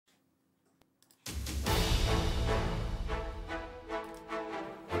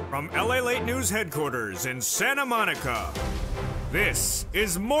From LALATE News Headquarters in Santa Monica, this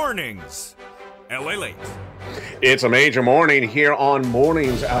is Mornings LALATE. It's a major morning here on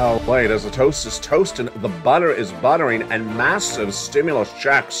Mornings LALATE as the toast is toasting, the butter is buttering, and massive stimulus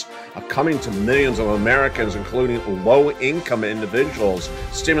checks are coming to millions of Americans, including low-income individuals.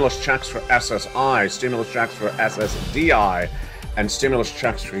 Stimulus checks for SSI, stimulus checks for SSDI, and stimulus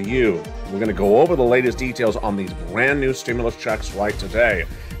checks for you. We're going to go over the latest details on these brand new stimulus checks right today.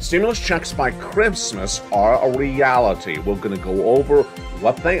 Stimulus checks by Christmas are a reality. We're going to go over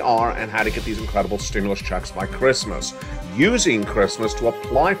what they are and how to get these incredible stimulus checks by Christmas. Using Christmas to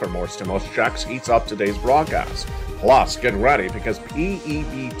apply for more stimulus checks heats up today's broadcast. Plus, get ready because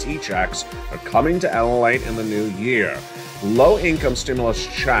PEBT checks are coming to LALATE in the new year. Low-income stimulus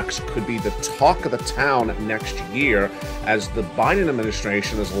checks could be the talk of the town next year as the Biden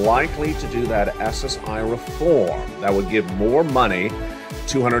administration is likely to do that SSI reform that would give more money,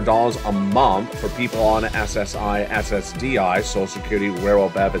 $200 a month for people on SSI SSDI, Social Security,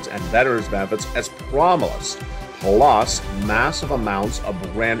 railroad benefits, and veterans benefits as promised, plus massive amounts of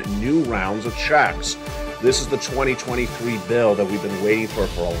brand new rounds of checks. This is the 2023 bill that we've been waiting for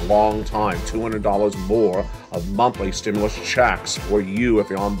a long time. $200 more of monthly stimulus checks for you if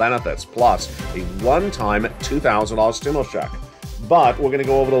you're on benefits, plus a one-time $2,000 stimulus check. But we're going to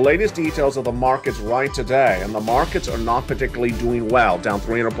go over the latest details of the markets right today, and the markets are not particularly doing well, down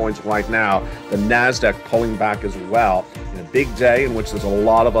 300 points right now. The NASDAQ pulling back as well in a big day in which there's a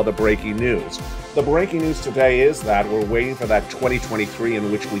lot of other breaking news. The breaking news today is that we're waiting for that 2023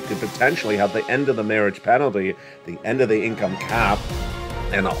 in which we could potentially have the end of the marriage penalty, the end of the income cap,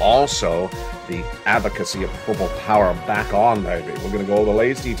 and also the advocacy of purple power back on, baby. We're going to go over the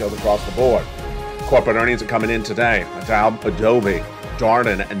latest details across the board. Corporate earnings are coming in today. Adobe,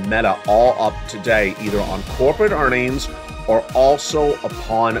 Darden, and Meta all up today, either on corporate earnings or also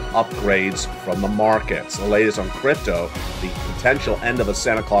upon upgrades from the markets. The latest on crypto, the potential end of a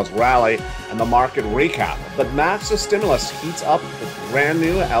Santa Claus rally, and the market recap. But massive stimulus heats up the brand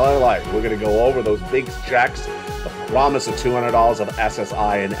new LALATE. We're going to go over those big checks, the promise of $200 of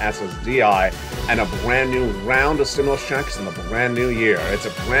SSI and SSDI, and a brand new round of stimulus checks in the brand new year. It's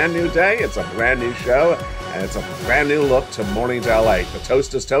a brand new day, it's a brand new show, and it's a brand new look to Mornings LALATE. The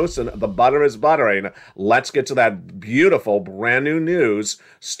toast is toasting, the butter is buttering. Let's get to that beautiful brand new news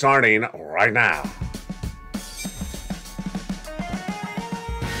starting right now.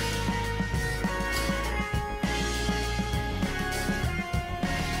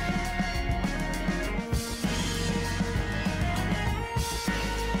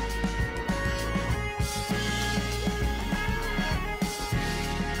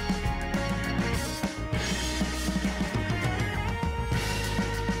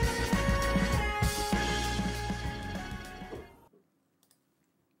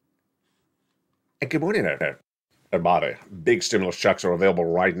 Good morning, everybody. Big stimulus checks are available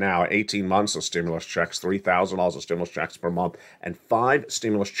right now. 18 months of stimulus checks, $3,000 of stimulus checks per month, and 5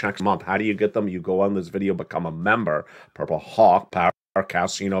 stimulus checks a month. How do you get them? You go on this video, become a member, Purple Hawk, Power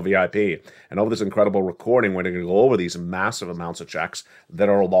Casino VIP. And over this incredible recording, we're going to go over these massive amounts of checks that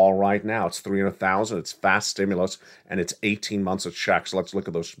are law right now. It's 300,000, it's fast stimulus, and it's 18 months of checks. Let's look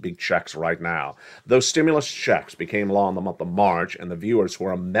at those big checks right now. Those stimulus checks became law in the month of March, and the viewers who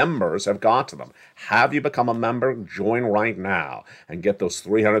are members have got to them. Have you become a member? Join right now and get those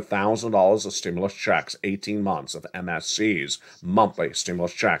 $300,000 of stimulus checks, 18 months of MSCs, monthly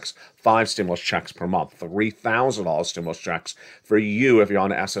stimulus checks, 5 stimulus checks per month, $3,000 stimulus checks for you if you're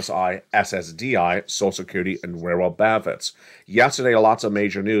on SSI, SSDI, Social Security, and railroad benefits. Yesterday, lots of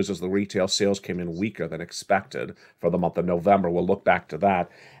major news as the retail sales came in weaker than expected for the month of November. We'll look back to that.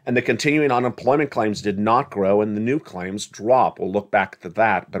 And the continuing unemployment claims did not grow, and the new claims drop. We'll look back to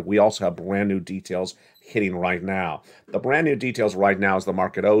that, but we also have brand new details hitting right now. The brand new details right now is the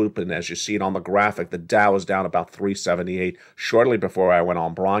market open. As you see it on the graphic, the Dow is down about 378 shortly before I went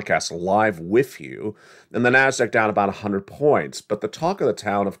on broadcast live with you, and the NASDAQ down about 100 points. But the talk of the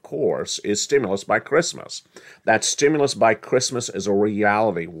town, of course, is stimulus by Christmas. That stimulus by Christmas is a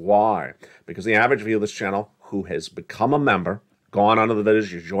reality. Why? Because the average viewer of this channel who has become a member, gone onto the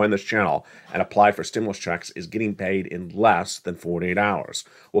videos, you join this channel, and apply for stimulus checks is getting paid in less than 48 hours.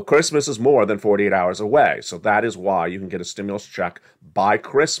 Well, Christmas is more than 48 hours away, so that is why you can get a stimulus check by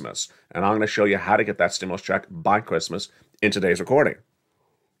Christmas. And I'm going to show you how to get that stimulus check by Christmas in today's recording.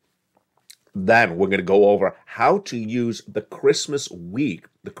 Then we're going to go over how to use the Christmas week,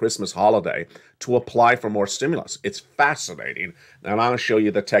 the Christmas holiday, to apply for more stimulus. It's fascinating. And I'm going to show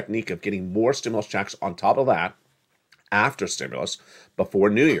you the technique of getting more stimulus checks on top of that after stimulus before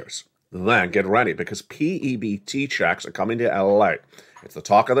New Year's. then get ready because PEBT checks are coming to LA. It's the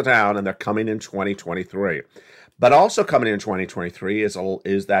talk of the town, and they're coming in 2023. But also coming in 2023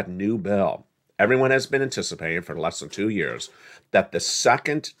 is that new bill. Everyone has been anticipating for less than 2 years that the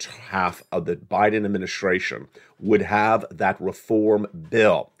second half of the Biden administration would have that reform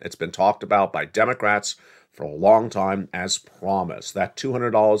bill. It's been talked about by Democrats for a long time as promised. That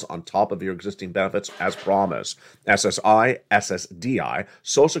 $200 on top of your existing benefits as promised. SSI, SSDI,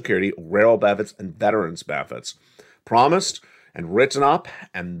 Social Security, railroad benefits, and veterans benefits. Promised and written up,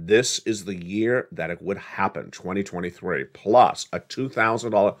 and this is the year that it would happen, 2023, plus a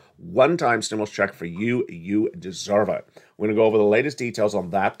 $2,000 one-time stimulus check for you. You deserve it. We're going to go over the latest details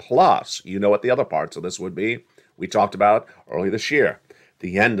on that, plus you know what the other parts of this would be. We talked about early this year,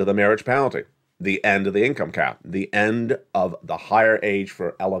 the end of the marriage penalty, the end of the income cap, the end of the higher age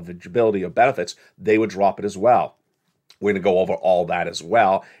for eligibility of benefits. They would drop it as well. We're going to go over all that as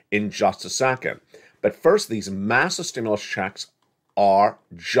well in just a second. But first, these massive stimulus checks are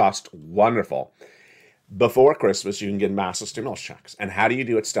just wonderful. Before Christmas, you can get massive stimulus checks. And how do you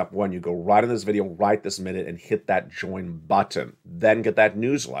do it? Step one, you go right in this video right this minute and hit that join button. Then get that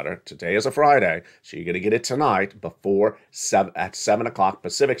newsletter. Today is a Friday, so you're going to get it tonight before at 7 o'clock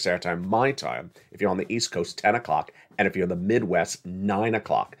Pacific Standard Time, my time. If you're on the East Coast, 10 o'clock. And if you're in the Midwest, 9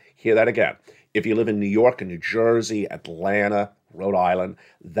 o'clock. Hear that again. If you live in New York and New Jersey, Atlanta, Rhode Island,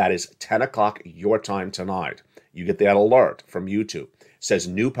 that is 10 o'clock your time tonight. You get that alert from YouTube. It says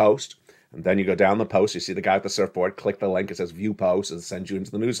new post, and then you go down the post, you see the guy at the surfboard, click the link, it says view post, and it sends you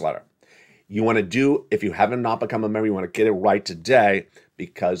into the newsletter. You want to do, if you haven't not become a member, you want to get it right today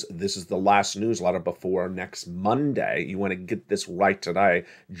because this is the last newsletter before next Monday. You want to get this right today.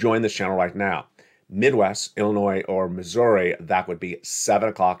 Join this channel right now. Midwest, Illinois, or Missouri, that would be 7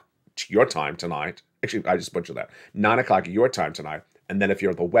 o'clock your time tonight. Actually, I just butchered that. 9 o'clock your time tonight. And then if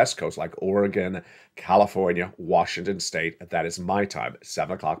you're the West Coast, like Oregon, California, Washington State, that is my time,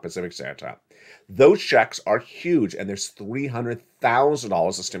 7 o'clock Pacific Standard Time. Those checks are huge, and there's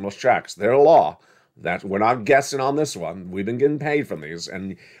 $300,000 of stimulus checks. They're law. That we're not guessing on this one. We've been getting paid from these.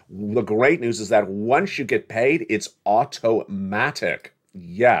 And the great news is that once you get paid, it's automatic.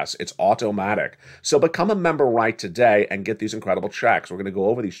 Yes, it's automatic. So become a member right today and get these incredible checks. We're going to go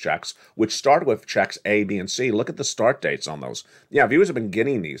over these checks, which start with checks A, B, and C. Look at the start dates on those. Yeah, viewers have been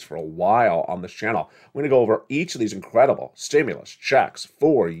getting these for a while on this channel. We're going to go over each of these incredible stimulus checks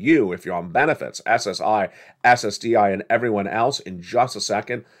for you if you're on benefits, SSI, SSDI, and everyone else in just a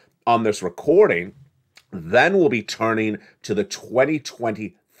second on this recording. Then we'll be turning to the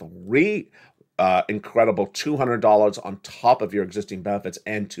 2023 incredible $200 on top of your existing benefits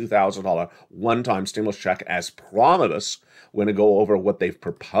and $2,000 one-time stimulus check as promised. We're going to go over what they've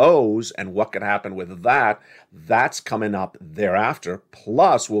proposed and what could happen with that. That's coming up thereafter.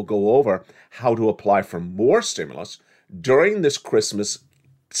 Plus, we'll go over how to apply for more stimulus during this Christmas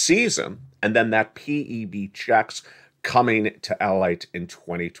season, and then that PEB checks coming to LALATE in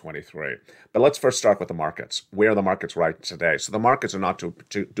 2023. But let's first start with the markets. Where are the markets right today? So the markets are not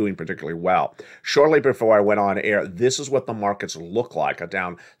doing particularly well. Shortly before I went on air, this is what the markets look like,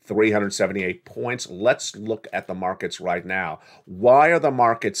 down 378 points. Let's look at the markets right now. Why are the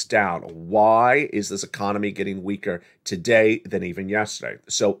markets down? Why is this economy getting weaker today than even yesterday?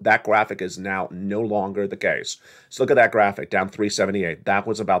 So that graphic is now no longer the case. So look at that graphic, down 378. That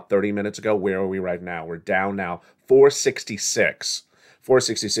was about 30 minutes ago. Where are we right now? We're down now 466.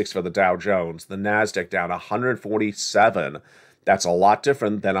 466 for the Dow Jones. The NASDAQ down 147. That's a lot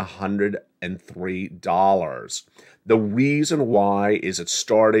different than $103. The reason why is it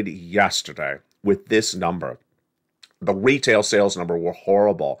started yesterday with this number. The retail sales number were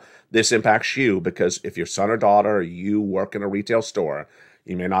horrible. This impacts you because if your son or daughter or you work in a retail store,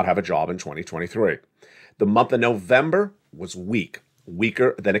 you may not have a job in 2023. The month of November was weak.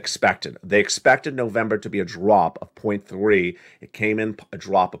 Weaker than expected. They expected November to be a drop of 0.3. It came in a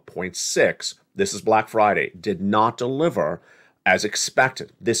drop of 0.6. This is Black Friday. Did not deliver as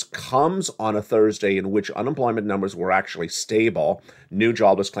expected. This comes on a Thursday in which unemployment numbers were actually stable. New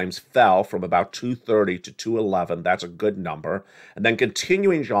jobless claims fell from about 230 to 211. That's a good number. And then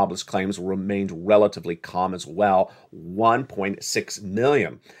continuing jobless claims remained relatively calm as well, 1.6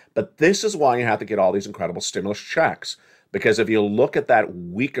 million. But this is why you have to get all these incredible stimulus checks. Because if you look at that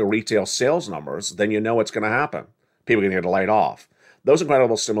weaker retail sales numbers, then you know what's going to happen. People are going to get laid off. Those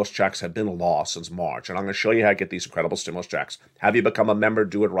incredible stimulus checks have been lost since March, and I'm going to show you how to get these incredible stimulus checks. Have you become a member?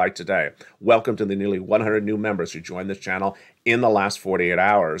 Do it right today. Welcome to the nearly 100 new members who joined this channel in the last 48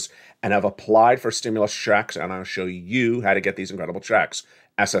 hours and have applied for stimulus checks, and I'm going to show you how to get these incredible checks.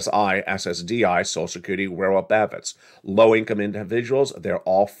 SSI, SSDI, Social Security, rural benefits. Low-income individuals, they're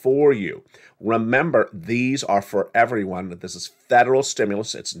all for you. Remember, these are for everyone. This is federal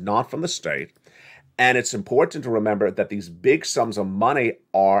stimulus. It's not from the state. And it's important to remember that these big sums of money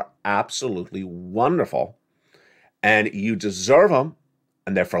are absolutely wonderful. And you deserve them.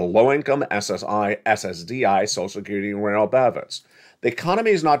 And they're for low-income SSI, SSDI, Social Security, and rural benefits. The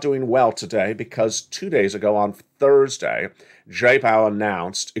economy is not doing well today because 2 days ago on Thursday, Jay Powell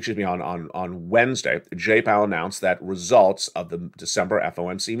announced, on Wednesday, Jay Powell announced that results of the December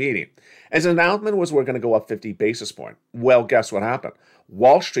FOMC meeting. His announcement was we're going to go up 50 basis points. Well, guess what happened?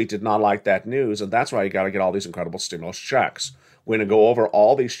 Wall Street did not like that news, and that's why you got to get all these incredible stimulus checks. We're going to go over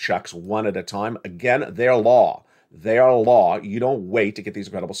all these checks one at a time. Again, they're law. They are law. You don't wait to get these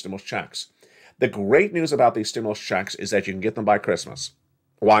incredible stimulus checks. The great news about these stimulus checks is that you can get them by Christmas.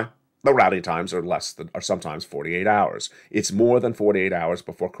 Why? The routing times are sometimes 48 hours. It's more than 48 hours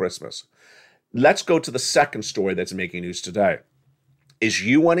before Christmas. Let's go to the second story that's making news today. Is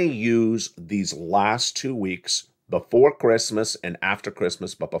you want to use these last 2 weeks before Christmas and after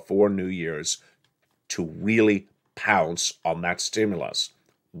Christmas, but before New Year's, to really pounce on that stimulus.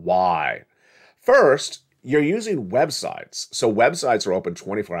 Why? First, you're using websites. So websites are open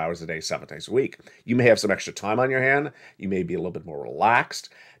 24 hours a day, 7 days a week. You may have some extra time on your hand. You may be a little bit more relaxed.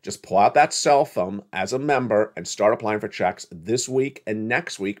 Just pull out that cell phone as a member and start applying for checks this week and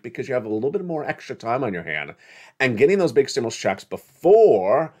next week because you have a little bit more extra time on your hand. And getting those big stimulus checks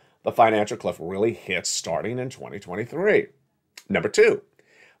before the financial cliff really hits starting in 2023. Number 2.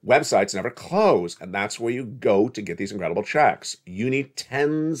 Websites never close, and that's where you go to get these incredible checks. You need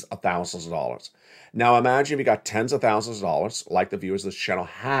tens of thousands of dollars. Now imagine if you got tens of thousands of dollars, like the viewers of this channel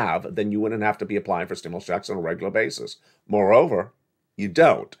have, then you wouldn't have to be applying for stimulus checks on a regular basis. Moreover, you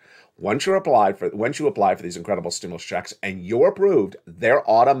don't. Once you apply for these incredible stimulus checks and you're approved, they're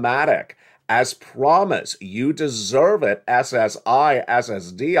automatic. As promised, you deserve it. SSI,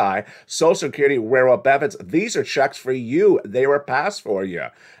 SSDI, Social Security, rural benefits. These are checks for you. They were passed for you.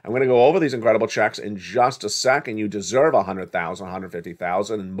 I'm going to go over these incredible checks in just a second. You deserve $100,000,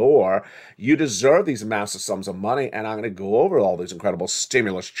 $150,000 and more. You deserve these massive sums of money, and I'm going to go over all these incredible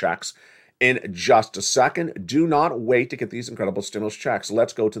stimulus checks in just a second. Do not wait to get these incredible stimulus checks.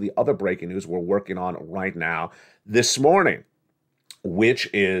 Let's go to the other breaking news we're working on right now this morning, which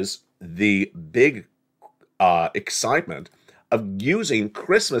is the big excitement of using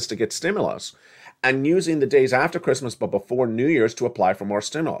Christmas to get stimulus and using the days after Christmas but before New Year's to apply for more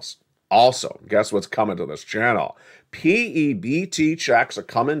stimulus. Also, guess what's coming to this channel? PEBT checks are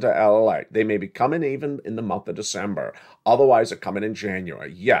coming to LALATE. They may be coming even in the month of December. Otherwise, they're coming in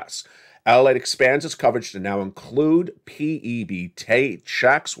January. Yes. LALATE expands its coverage to now include PEBT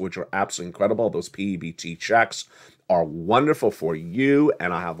checks, which are absolutely incredible. Those PEBT checks are wonderful for you,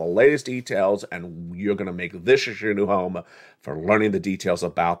 and I have the latest details, and you're going to make this your new home for learning the details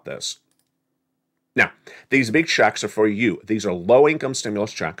about this. Now, these big checks are for you. These are low-income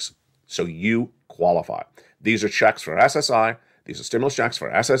stimulus checks, so you qualify. These are checks for SSI. These are stimulus checks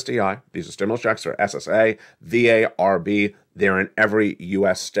for SSDI. These are stimulus checks for SSA, VA, RB. They're in every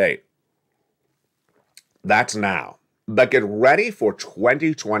U.S. state. That's now. But get ready for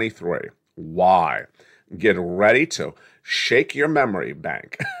 2023. Why? Get ready to shake your memory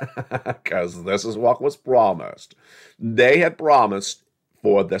bank because this is what was promised. They had promised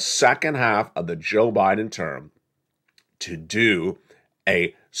for the second half of the Joe Biden term to do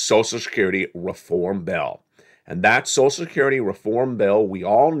a Social Security reform bill. And that Social Security reform bill we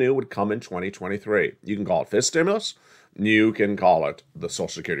all knew would come in 2023. You can call it fifth stimulus. You can call it the Social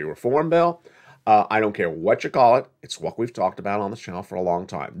Security reform bill. I don't care what you call it. It's what we've talked about on the channel for a long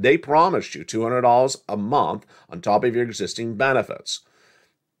time. They promised you $200 a month on top of your existing benefits.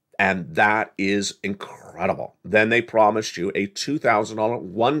 And that is incredible. Then they promised you a $2,000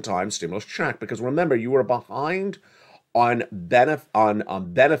 one-time stimulus check. Because remember, you were behind on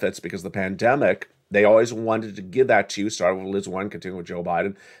benefits because of the pandemic. They always wanted to give that to you. Started with Liz Warren, continuing with Joe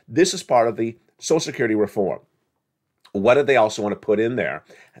Biden. This is part of the Social Security reform. What did they also want to put in there?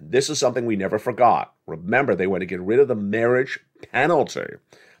 And this is something we never forgot. Remember, they want to get rid of the marriage penalty.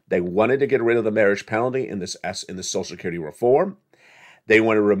 They wanted to get rid of the marriage penalty in this Social Security reform. They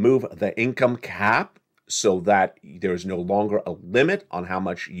want to remove the income cap so that there is no longer a limit on how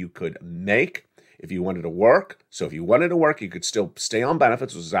much you could make if you wanted to work. So if you wanted to work, you could still stay on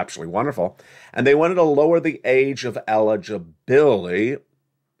benefits, which is absolutely wonderful. And they wanted to lower the age of eligibility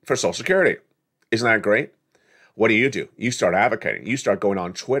for Social Security. Isn't that great? What do? You start advocating. You start going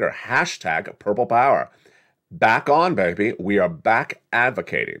on Twitter, hashtag Purple Power. Back on, baby. We are back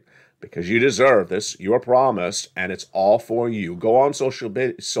advocating. because you deserve this. You are promised, and it's all for you. Go on social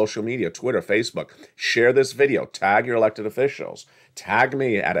media, Twitter, Facebook. Share this video. Tag your elected officials. Tag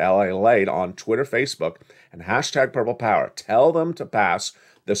me at LALATE on Twitter, Facebook, and hashtag Purple Power. Tell them to pass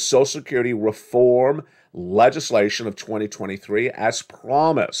the Social Security reform legislation of 2023 as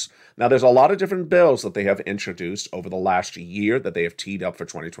promised. Now, there's a lot of different bills that they have introduced over the last year that they have teed up for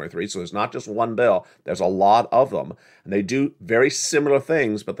 2023. So there's not just one bill. There's a lot of them. And they do very similar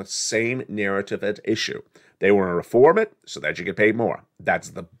things, but the same narrative at issue. They want to reform it so that you get paid more.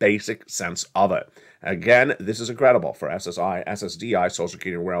 That's the basic sense of it. Again, this is incredible for SSI, SSDI, Social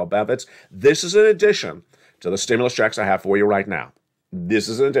Security and Rail benefits. This is in addition to the stimulus checks I have for you right now. This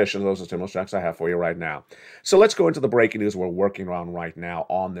is in addition to those stimulus checks I have for you right now. So let's go into the breaking news we're working on right now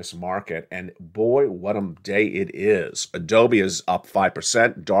on this market. And boy, what a day it is. Adobe is up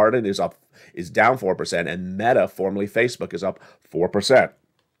 5%. Darden is down 4%. And Meta, formerly Facebook, is up 4%.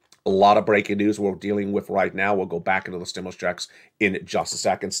 A lot of breaking news we're dealing with right now. We'll go back into the stimulus checks in just a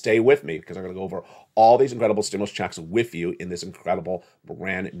second. Stay with me because I'm going to go over all these incredible stimulus checks with you in this incredible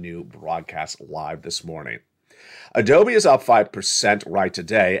brand new broadcast live this morning. Adobe is up 5% right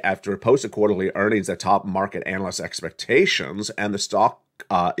today after it posted quarterly earnings that top market analyst expectations, and the stock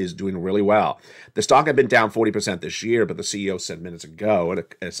is doing really well. The stock had been down 40% this year, but the CEO said minutes ago in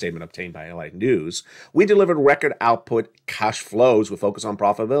a statement obtained by LA News, we delivered record output cash flows with focus on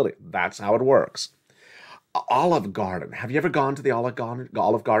profitability. That's how it works. Olive Garden. Have you ever gone to the Olive Garden?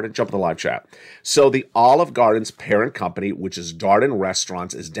 Jump in the live chat. So the Olive Garden's parent company, which is Darden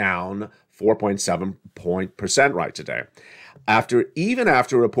Restaurants, is down 4.7% right today. Even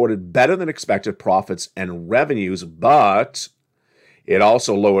after reported better than expected profits and revenues, but it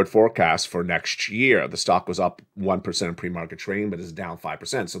also lowered forecasts for next year. The stock was up 1% in pre-market trading, but is down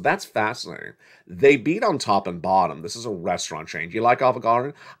 5%. So that's fascinating. They beat on top and bottom. This is a restaurant chain. Do you like Olive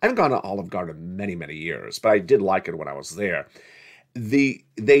Garden? I haven't gone to Olive Garden in many, many years, but I did like it when I was there.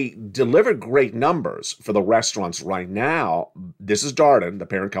 They delivered great numbers for the restaurants right now. This is Darden, the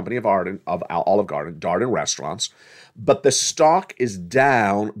parent company of Olive Garden, Darden Restaurants. But the stock is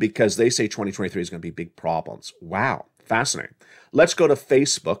down because they say 2023 is going to be big problems. Wow, fascinating. Let's go to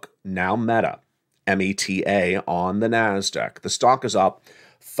Facebook, now Meta, META on the NASDAQ. The stock is up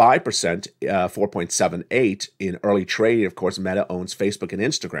 5%, 4.78 in early trading. Of course, Meta owns Facebook and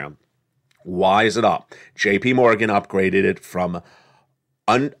Instagram. Why is it up? JP Morgan upgraded it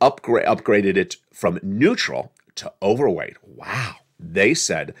from neutral to overweight. Wow. They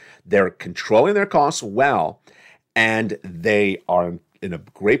said they're controlling their costs well, and they are in a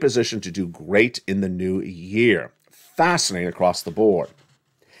great position to do great in the new year. Fascinating across the board.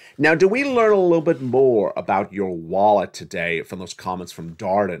 Now, do we learn a little bit more about your wallet today from those comments from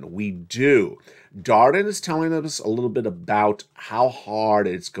Darden? We do. Darden is telling us a little bit about how hard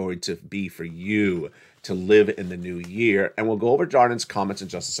it's going to be for you to live in the new year. And we'll go over Darden's comments in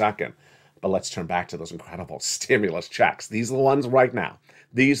just a second. But let's turn back to those incredible stimulus checks. These are the ones right now.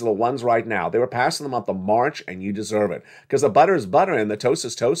 These are the ones right now. They were passed in the month of March, and you deserve it. Because the butter is butter, and the toast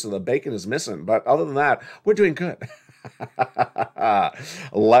is toast, and the bacon is missing. But other than that, we're doing good.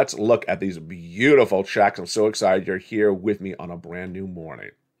 Let's look at these beautiful checks. I'm so excited you're here with me on a brand new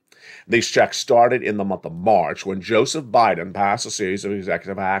morning. These checks started in the month of March when Joseph Biden passed a series of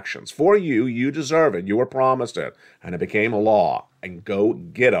executive actions. For you, you deserve it. You were promised it. And it became a law. And go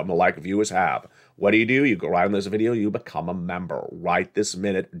get them like viewers have. What do? You go right on this video, you become a member. Right this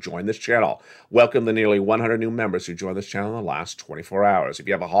minute, join this channel. Welcome the nearly 100 new members who joined this channel in the last 24 hours. If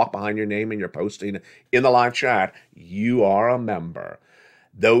you have a hawk behind your name and you're posting in the live chat, you are a member.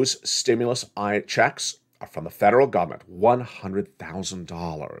 Those stimulus checks are from the federal government,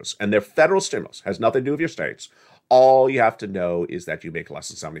 $100,000. And their federal stimulus has nothing to do with your states. All you have to know is that you make less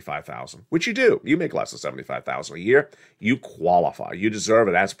than $75,000, which you do. You make less than $75,000 a year. You qualify. You deserve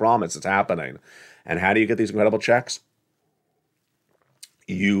it. As promised, it's happening. And how do you get these incredible checks?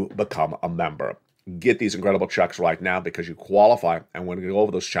 You become a member. Get these incredible checks right now because you qualify. And we're going to go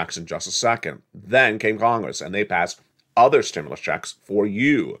over those checks in just a second. Then came Congress, and they passed other stimulus checks for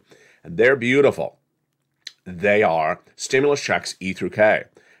you. And they're beautiful. They are stimulus checks E through K,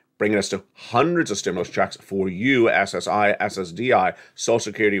 bringing us to hundreds of stimulus checks for you, SSI, SSDI, Social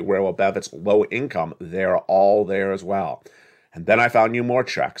Security, Railroad benefits, low income. They're all there as well. And then I found you more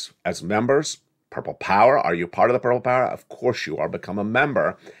checks. As members, Purple Power. Are you part of the Purple Power? Of course you are. Become a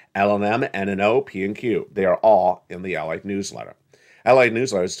member. L&M, NNO, P&Q. They are all in the LATE newsletter. LATE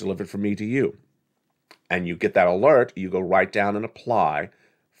newsletter is delivered from me to you. And you get that alert. You go right down and apply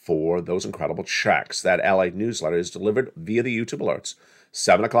for those incredible checks. That LATE newsletter is delivered via the YouTube alerts.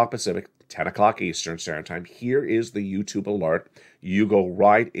 7 o'clock Pacific, 10 o'clock Eastern Standard Time. Here is the YouTube alert. You go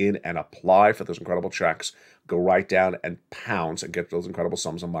right in and apply for those incredible checks. Go right down and pounce and get those incredible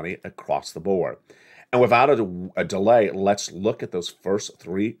sums of money across the board. And without a delay, let's look at those first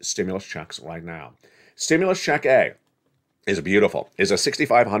 3 stimulus checks right now. Stimulus check A is beautiful. Is a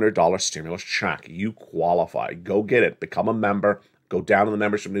 $6,500 stimulus check. You qualify. Go get it. Become a member. Go down to the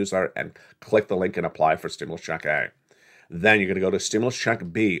membership newsletter and click the link and apply for stimulus check A. Then you're going to go to stimulus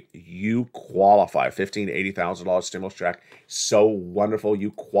check B. You qualify. $15,000 to $80,000 stimulus check. So wonderful.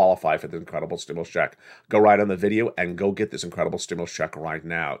 You qualify for the incredible stimulus check. Go right on the video and go get this incredible stimulus check right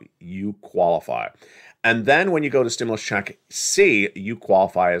now. You qualify. And then when you go to stimulus check C, you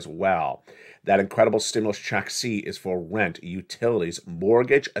qualify as well. That incredible stimulus check C is for rent, utilities,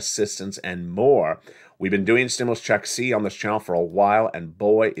 mortgage assistance, and more. We've been doing stimulus check C on this channel for a while, and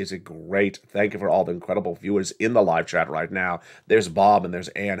boy, is it great. Thank you for all the incredible viewers in the live chat right now. There's Bob and there's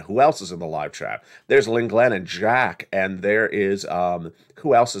Ann. Who else is in the live chat? There's Lynn Glenn and Jack, and there is,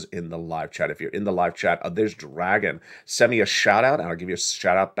 who else is in the live chat? If you're in the live chat, there's Dragon. Send me a shout out, and I'll give you a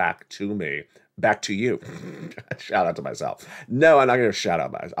shout out back to me. Back to you. Shout out to myself. No, I'm not going to shout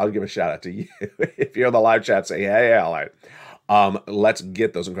out myself. I'll give a shout out to you. If you're in the live chat, say, hey, LA. Let's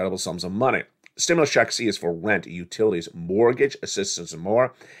get those incredible sums of money. Stimulus check C is for rent, utilities, mortgage assistance, and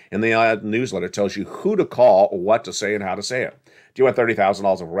more. And the newsletter tells you who to call, what to say, and how to say it. Do you want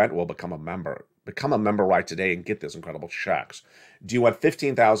 $30,000 of rent? Well, become a member. Become a member right today and get those incredible checks. Do you want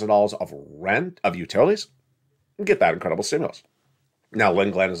 $15,000 of rent, of utilities? Get that incredible stimulus. Now,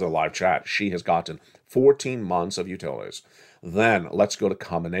 Lynn Glenn is in the live chat. She has gotten 14 months of utilities. Then let's go to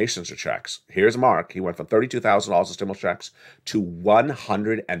combinations of checks. Here's Mark. He went from $32,000 of stimulus checks to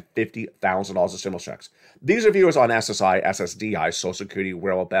 $150,000 of stimulus checks. These are viewers on SSI, SSDI, Social Security,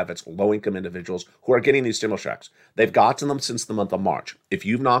 rural benefits, low-income individuals who are getting these stimulus checks. They've gotten them since the month of March. If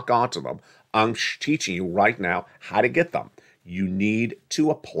you've not gotten them, I'm teaching you right now how to get them. You need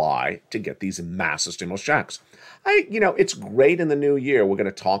to apply to get these massive stimulus checks. It's great in the new year. We're going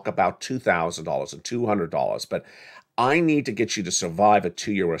to talk about $2,000 and $200, but I need to get you to survive a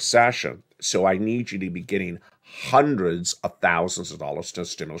 2-year recession. So I need you to be getting hundreds of thousands of dollars to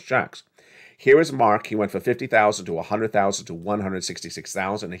stimulus checks. Here is Mark. He went from $50,000 to $100,000 to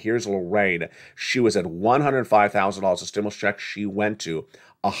 $166,000. And here's Lorraine. She was at $105,000 of stimulus checks. She went to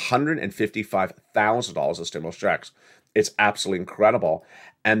 $155,000 of stimulus checks. It's absolutely incredible.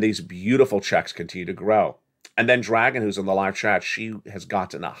 And these beautiful checks continue to grow. And then Dragon, who's in the live chat, she has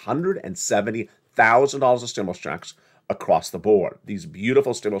gotten $170,000 of stimulus checks across the board. These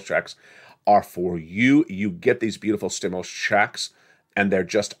beautiful stimulus checks are for you. You get these beautiful stimulus checks, and they're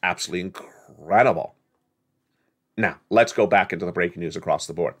just absolutely incredible. Now, let's go back into the breaking news across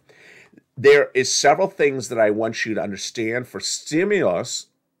the board. There is several things that I want you to understand for stimulus,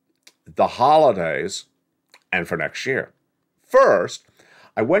 the holidays, and for next year. First,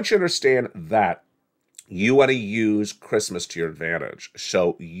 I want you to understand that you want to use Christmas to your advantage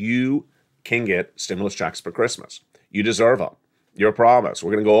so you can get stimulus checks for Christmas. You deserve them. Your promise.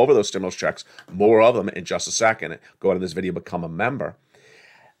 We're going to go over those stimulus checks, more of them in just a second. Go into this video, become a member.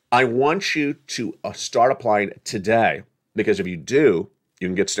 I want you to start applying today, because if you do, you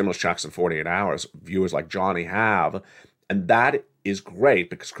can get stimulus checks in 48 hours. Viewers like Johnny have, and that is great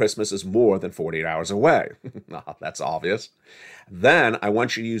because Christmas is more than 48 hours away. That's obvious. Then I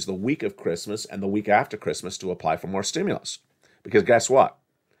want you to use the week of Christmas and the week after Christmas to apply for more stimulus. Because guess what?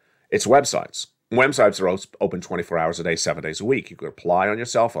 It's websites. Websites are open 24 hours a day, 7 days a week. You can apply on your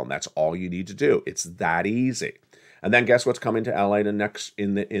cell phone. That's all you need to do. It's that easy. And then guess what's coming to LA in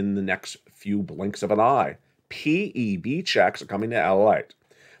the next few blinks of an eye? PEB checks are coming to LA.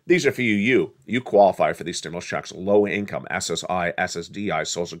 These are for you. You qualify for these stimulus checks. Low income, SSI, SSDI,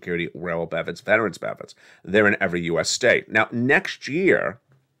 Social Security, rural benefits, veterans benefits. They're in every U.S. state. Now, next year,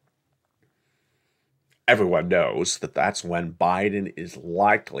 everyone knows that that's when Biden is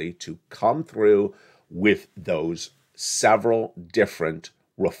likely to come through with those several different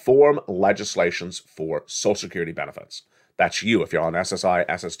reform legislations for Social Security benefits. That's you if you're on SSI,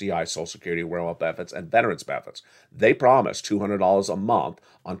 SSDI, Social Security, rural benefits, and veterans benefits. They promise $200 a month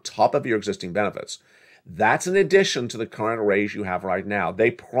on top of your existing benefits. That's in addition to the current raise you have right now. They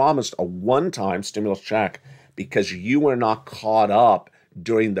promised a one-time stimulus check because you were not caught up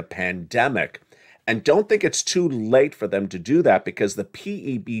during the pandemic. And don't think it's too late for them to do that, because the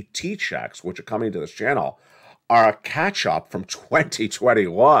PEBT checks, which are coming to this channel, are a catch-up from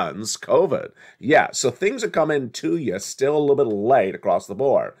 2021's COVID. Yeah, so things are coming to you still a little bit late across the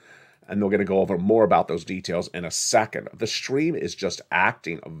board. and we're going to go over more about those details in a second. The stream is just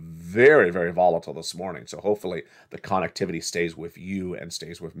acting very, very volatile this morning, so hopefully the connectivity stays with you and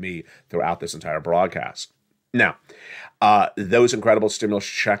stays with me throughout this entire broadcast. Now, those incredible stimulus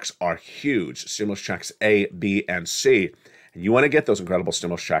checks are huge. Stimulus checks A, B, and C. And you want to get those incredible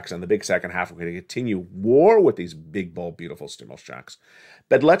stimulus checks. In the big second half, we're going to continue more with these big, bold, beautiful stimulus checks.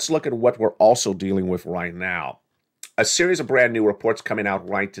 But let's look at what we're also dealing with right now. A series of brand new reports coming out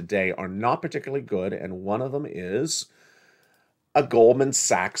right today are not particularly good, and one of them is a Goldman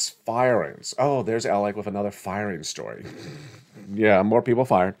Sachs firings. Oh, there's Alec with another firing story. Yeah, more people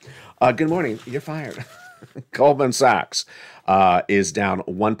fired. Good morning. You're fired. Goldman Sachs is down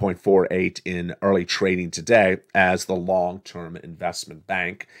 1.48 in early trading today as the long-term investment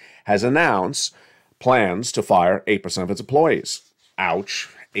bank has announced plans to fire 8% of its employees. Ouch,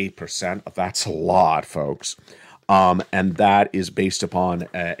 8%. That's a lot, folks. And that is based upon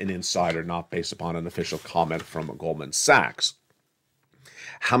an insider, not based upon an official comment from Goldman Sachs.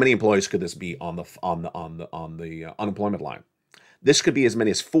 How many employees could this be on the unemployment line? This could be as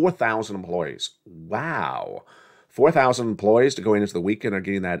many as 4,000 employees. Wow. 4,000 employees to go into the weekend are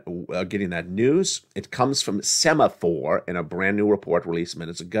getting that news. It comes from Semaphore in a brand new report released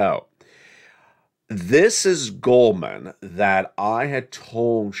minutes ago. This is Goldman that I had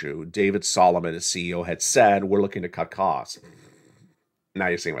told you, David Solomon, the CEO, had said, we're looking to cut costs. Now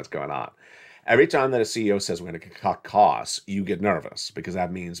you're seeing what's going on. Every time that a CEO says we're going to cut costs, you get nervous because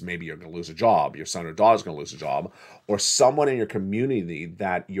that means maybe you're going to lose a job, your son or daughter's going to lose a job, or someone in your community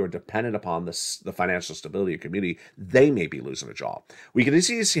that you're dependent upon the financial stability of your community, they may be losing a job. We can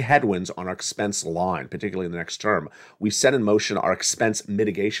easily see headwinds on our expense line, particularly in the next term. We set in motion our expense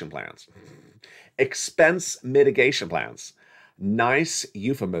mitigation plans. Expense mitigation plans. Nice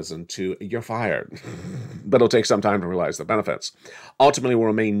euphemism to you're fired, but it'll take some time to realize the benefits. Ultimately, we'll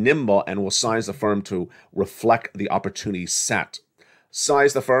remain nimble and will size the firm to reflect the opportunity set.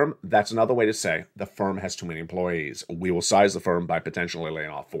 Size the firm, that's another way to say the firm has too many employees. We will size the firm by potentially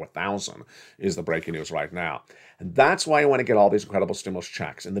laying off 4,000 is the breaking news right now. And that's why I want to get all these incredible stimulus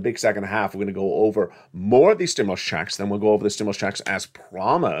checks. In the big second half, we're going to go over more of these stimulus checks. Then we'll go over the stimulus checks as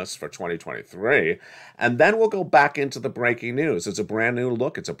promised for 2023. And then we'll go back into the breaking news. It's a brand new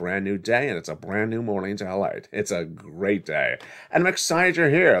look. It's a brand new day. And it's a brand new morning to LALATE. It's a great day. And I'm excited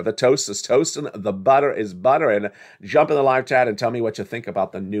you're here. The toast is toasting. The butter is buttering. Jump in the live chat and tell me what you think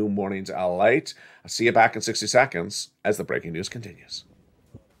about the new morning's LALATE. I'll see you back in 60 seconds as the breaking news continues.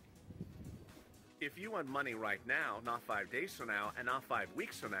 If you want money right now, not 5 days from now, and not 5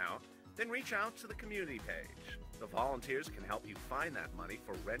 weeks from now, then reach out to the community page. The volunteers can help you find that money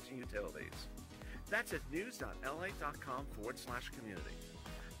for rent and utilities. That's at news.lalate.com/community.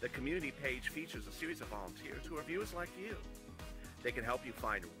 The community page features a series of volunteers who are viewers like you. They can help you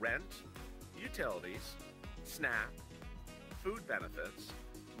find rent, utilities, SNAP, food benefits,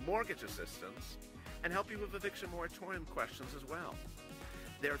 mortgage assistance, and help you with eviction moratorium questions as well.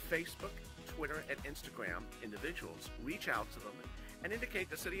 Their Facebook, Twitter, and Instagram individuals reach out to them and indicate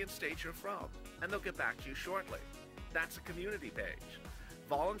the city and state you're from, and they'll get back to you shortly. That's a community page.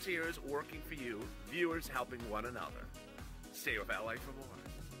 Volunteers working for you, viewers helping one another. Stay with LA for more.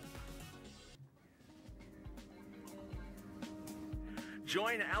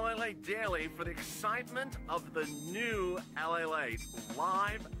 Join LALATE Daily for the excitement of the new LALATE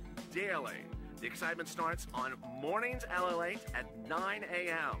live daily. The excitement starts on mornings LALATE at 9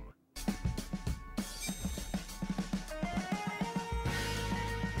 a.m.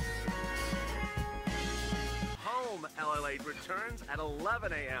 Home LALATE returns at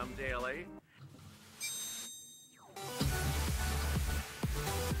 11 a.m. daily.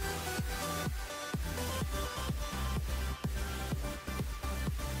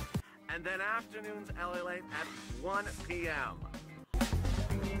 And then afternoons LALATE at 1 p.m.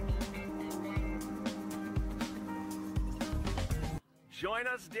 Join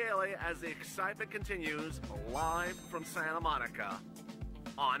us daily as the excitement continues live from Santa Monica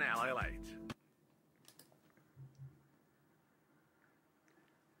on LALATE.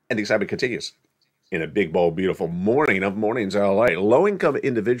 And the excitement continues. In a big, bold, beautiful morning of mornings LA, low-income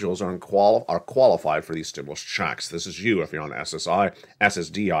individuals are qualified for these stimulus checks. This is you if you're on SSI,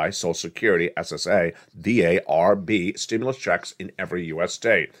 SSDI, Social Security, SSA, VA, RB, stimulus checks in every U.S.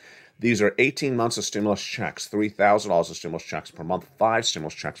 state. These are 18 months of stimulus checks, $3,000 of stimulus checks per month, 5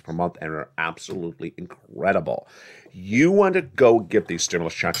 stimulus checks per month, and are absolutely incredible. You want to go get these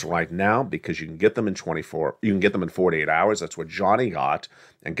stimulus checks right now because you can get them in 48 hours. That's what Johnny got.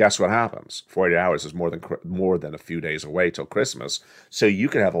 And guess what happens? 48 hours is more than a few days away till Christmas. So you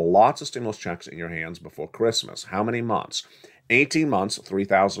can have lots of stimulus checks in your hands before Christmas. How many months? 18 months,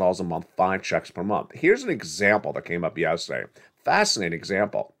 $3,000 a month, 5 checks per month. Here's an example that came up yesterday. Fascinating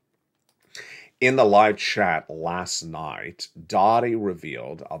example. In the live chat last night, Dottie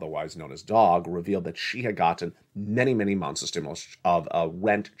revealed, otherwise known as Dog, revealed that she had gotten many, many months of stimulus of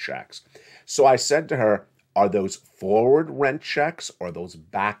rent checks. So I said to her, are those forward rent checks or those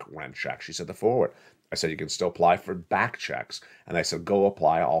back rent checks? She said the forward. I said, you can still apply for back checks. And I said, go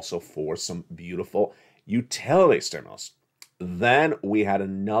apply also for some beautiful utility stimulus. Then we had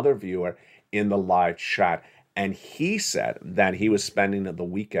another viewer in the live chat, and he said that he was spending the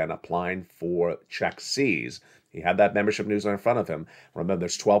weekend applying for check C's. He had that membership newsletter in front of him. Remember,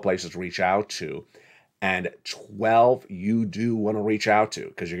 there's 12 places to reach out to, and 12 you do want to reach out to,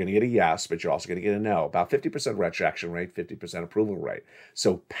 because you're going to get a yes, but you're also going to get a no. About 50% rejection rate, 50% approval rate.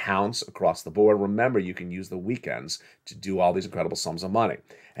 So pounce across the board. Remember, you can use the weekends to do all these incredible sums of money.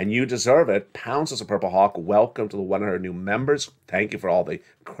 And you deserve it. Pounce as a Purple Hawk. Welcome to the 100 new members. Thank you for all the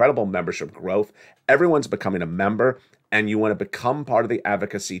incredible membership growth. Everyone's becoming a member, and you want to become part of the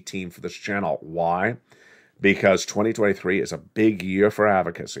advocacy team for this channel. Why? Because 2023 is a big year for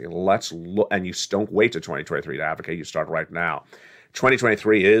advocacy. Let's look, and you don't wait to 2023 to advocate. You start right now.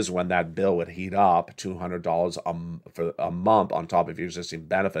 2023 is when that bill would heat up, $200 for a month on top of your existing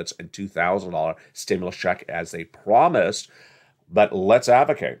benefits and $2,000 stimulus check as they promised. But let's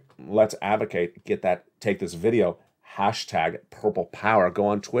advocate. Let's advocate. Get that. Take this video. Hashtag Purple Power. Go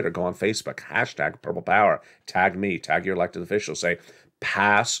on Twitter. Go on Facebook. Hashtag Purple Power. Tag me. Tag your elected officials. Say,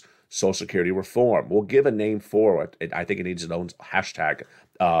 pass Social Security reform. We'll give a name for it. I think it needs its own hashtag.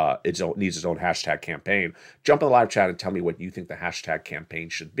 It needs its own hashtag campaign. Jump in the live chat and tell me what you think the hashtag campaign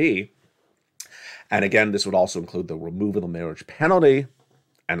should be. And again, this would also include the removal of the marriage penalty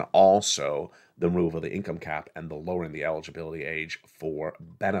and also the removal of the income cap and the lowering the eligibility age for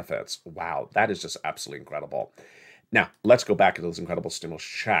benefits. Wow, that is just absolutely incredible. Now, let's go back to those incredible stimulus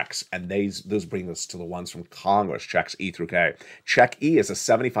checks, and those bring us to the ones from Congress, checks E through K. Check E is a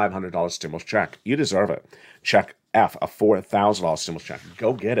 $7,500 stimulus check. You deserve it. Check F, a $4,000 stimulus check.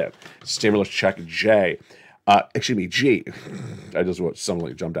 Go get it. Stimulus check G. I just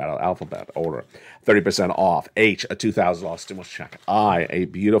suddenly jumped out of alphabet order. 30% off. H, a $2,000 stimulus check. I, a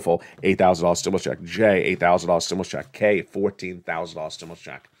beautiful $8,000 stimulus check. J, $8,000 stimulus check. K, $14,000 stimulus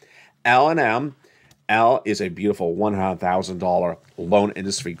check. L and M. L is a beautiful $100,000 loan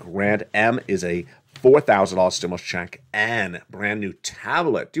industry grant. M is a $4,000 stimulus check. N, brand new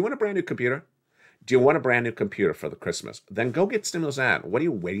tablet. Do you want a brand new computer? Do you want a brand new computer for the Christmas? Then go get Stimulus N. What are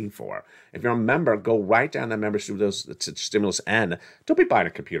you waiting for? If you're a member, go right down that membership to Stimulus N. Don't be buying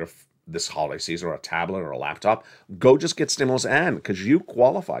a computer this holiday season or a tablet or a laptop. Go just get Stimulus N because you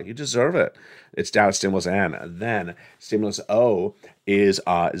qualify. You deserve it. It's down at Stimulus N. Then Stimulus O is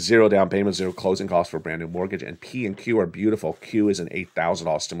zero down payment, zero closing costs for a brand new mortgage. And P and Q are beautiful. Q is an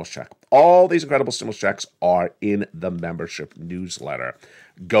 $8,000 stimulus check. All these incredible stimulus checks are in the membership newsletter.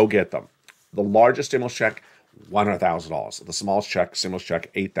 Go get them. The largest stimulus check, $100,000. The smallest check, stimulus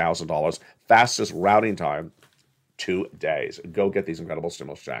check, $8,000. Fastest routing time, 2 days. Go get these incredible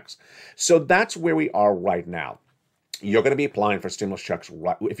stimulus checks. So that's where we are right now. You're going to be applying for stimulus checks.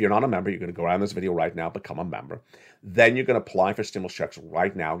 If you're not a member, you're going to go around this video right now, become a member. Then you're going to apply for stimulus checks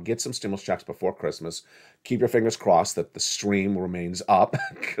right now. Get some stimulus checks before Christmas. Keep your fingers crossed that the stream remains up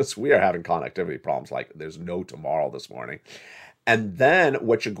because we are having connectivity problems like there's no tomorrow this morning. And then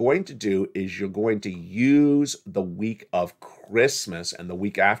what you're going to do is you're going to use the week of Christmas and the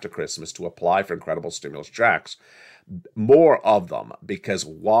week after Christmas to apply for incredible stimulus checks. More of them, because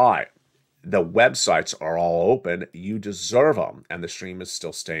why? The websites are all open. You deserve them, and the stream is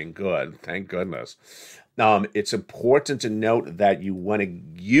still staying good. Thank goodness. It's important to note that you want to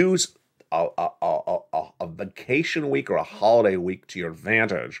use a vacation week or a holiday week to your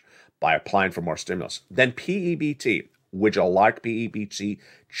advantage by applying for more stimulus. Then PEBT. Would you like PEBT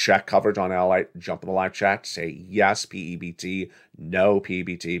check coverage on LALATE? Jump in the live chat. Say yes, PEBT, no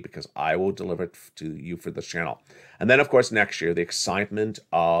PEBT, because I will deliver it to you for this channel. And then, of course, next year, the excitement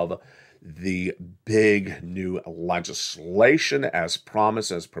of the big new legislation as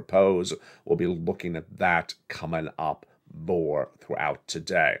promised, as proposed. We'll be looking at that coming up more throughout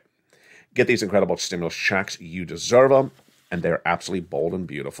today. Get these incredible stimulus checks. You deserve them, and they're absolutely bold and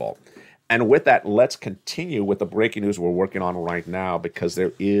beautiful. And with that, let's continue with the breaking news we're working on right now, because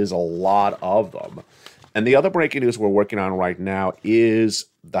there is a lot of them. And the other breaking news we're working on right now is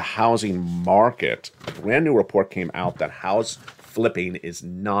the housing market. A brand new report came out that house flipping is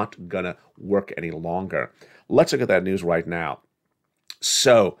not going to work any longer. Let's look at that news right now.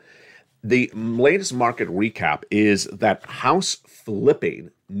 So the latest market recap is that house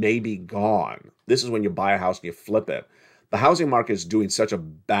flipping may be gone. This is when you buy a house and you flip it. The housing market is doing such a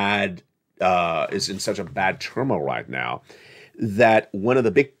bad, is in such a bad turmoil right now that one of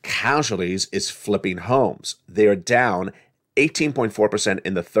the big casualties is flipping homes. They are down 18.4%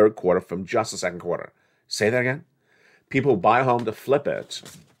 in the third quarter from just the second quarter. Say that again. People buy a home to flip it,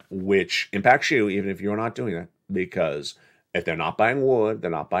 which impacts you even if you're not doing it, because if they're not buying wood,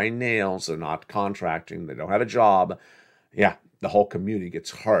 they're not buying nails, they're not contracting, they don't have a job, yeah, the whole community gets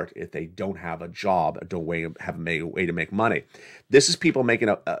hurt if they don't have a job, have a way to make money. This is people making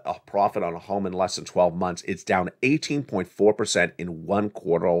a profit on a home in less than 12 months. It's down 18.4% in one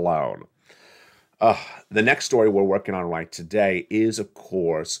quarter alone. The next story we're working on right today is, of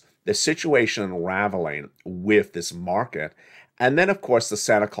course, the situation unraveling with this market. And then, of course, the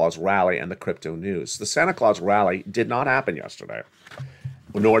Santa Claus rally and the crypto news. The Santa Claus rally did not happen yesterday,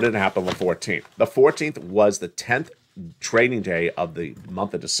 nor did it happen the 14th. The 14th was the 10th trading day of the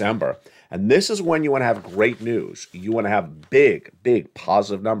month of December. And this is when you want to have great news. You want to have big, big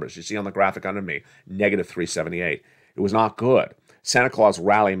positive numbers. You see on the graphic under me, negative 378. It was not good. Santa Claus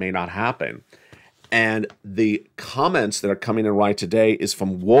rally may not happen. And the comments that are coming in right today is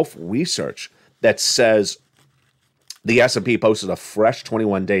from Wolf Research that says the S&P posted a fresh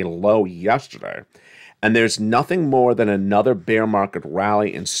 21-day low yesterday, and there's nothing more than another bear market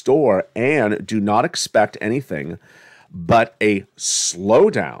rally in store, and do not expect anything but a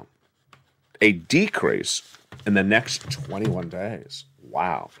slowdown, a decrease in the next 21 days.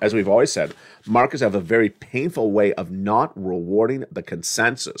 Wow. As we've always said, markets have a very painful way of not rewarding the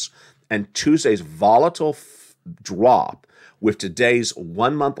consensus. And Tuesday's volatile drop with today's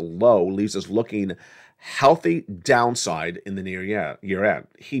 1 month low leaves us looking healthy downside in the near year end.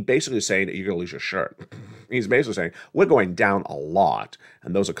 He basically is saying you're going to lose your shirt. He's basically saying we're going down a lot.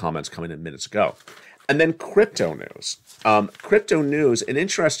 And those are comments coming in minutes ago. And then crypto news. Crypto news, an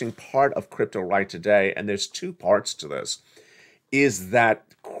interesting part of crypto right today, and there's two parts to this, is that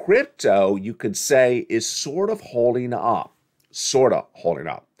crypto, you could say, is sort of holding up.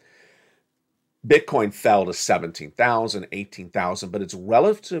 Bitcoin fell to 17,000, 18,000, but it's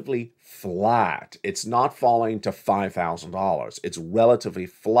relatively flat. It's not falling to $5,000. It's relatively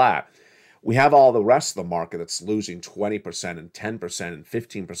flat. We have all the rest of the market that's losing 20% and 10% and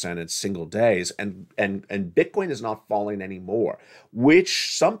 15% in single days, and Bitcoin is not falling anymore,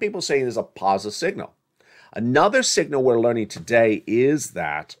 which some people say is a positive signal. Another signal we're learning today is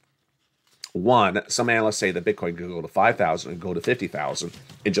that, one, some analysts say that Bitcoin could go to 5,000 and go to 50,000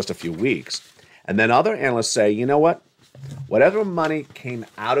 in just a few weeks. And then other analysts say, you know what? Whatever money came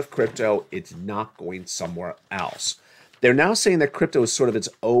out of crypto, it's not going somewhere else. They're now saying that crypto is sort of its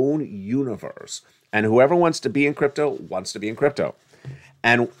own universe. And whoever wants to be in crypto wants to be in crypto.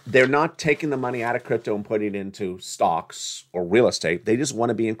 And they're not taking the money out of crypto and putting it into stocks or real estate. They just want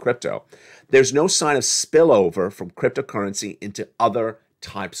to be in crypto. There's no sign of spillover from cryptocurrency into other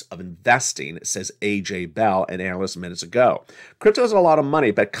types of investing, says AJ Bell, an analyst minutes ago. Crypto is a lot of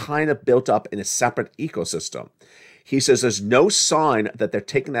money, but kind of built up in a separate ecosystem. He says there's no sign that they're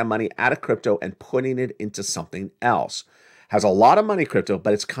taking that money out of crypto and putting it into something else. Has a lot of money crypto,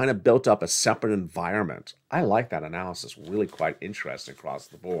 but it's kind of built up a separate environment. I like that analysis. Really quite interesting across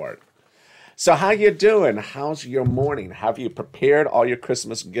the board. So how you doing? How's your morning? Have you prepared all your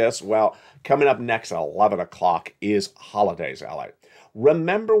Christmas gifts? Well, coming up next at 11 o'clock is Holidays LA.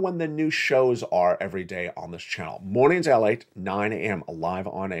 Remember when the new shows are every day on this channel. Mornings LA, 9 a.m. live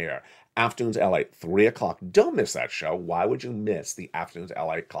on air. Afternoons LA, 3 o'clock. Don't miss that show. Why would you miss the Afternoons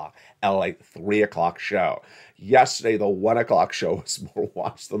LA 3 o'clock show? Yesterday, the 1 o'clock show was more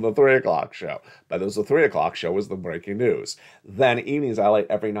watched than the 3 o'clock show. But it was the 3 o'clock show was the breaking news. Then Evenings LA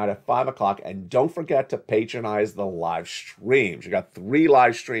every night at 5 o'clock. And don't forget to patronize the live streams. You got 3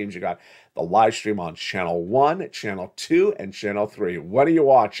 live streams. You got the live stream on Channel 1, Channel 2, and Channel 3. What are you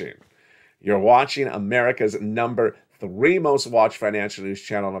watching? You're watching America's number 3 most watched financial news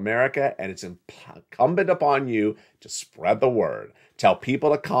channel in America, and it's incumbent upon you to spread the word. Tell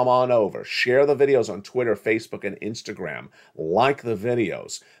people to come on over. Share the videos on Twitter, Facebook, and Instagram. Like the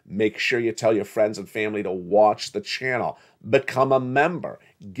videos. Make sure you tell your friends and family to watch the channel. Become a member.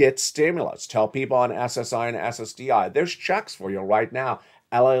 Get stimulus. Tell people on SSI and SSDI. There's checks for you right now.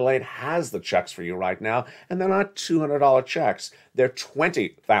 LALATE has the checks for you right now, and they're not $200 checks. They're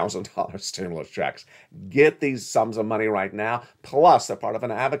 $20,000 stimulus checks. Get these sums of money right now. Plus, they're part of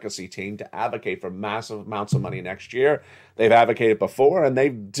an advocacy team to advocate for massive amounts of money next year. They've advocated before, and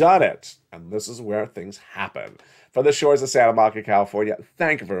they've done it. And this is where things happen. From the shores of Santa Monica, California,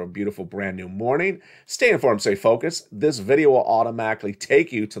 thank you for a beautiful brand new morning. Stay informed, stay focused. This video will automatically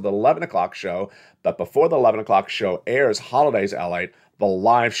take you to the 11 o'clock show. But before the 11 o'clock show airs, Holidays LA, The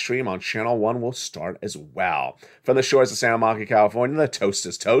live stream on Channel 1 will start as well. From the shores of Santa Monica, California, the toast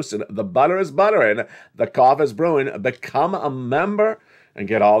is toasting, the butter is buttering, the coffee is brewing. Become a member and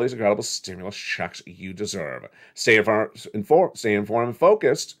get all these incredible stimulus checks you deserve. Stay informed and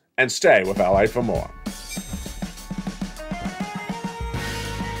focused, and stay with LA for more.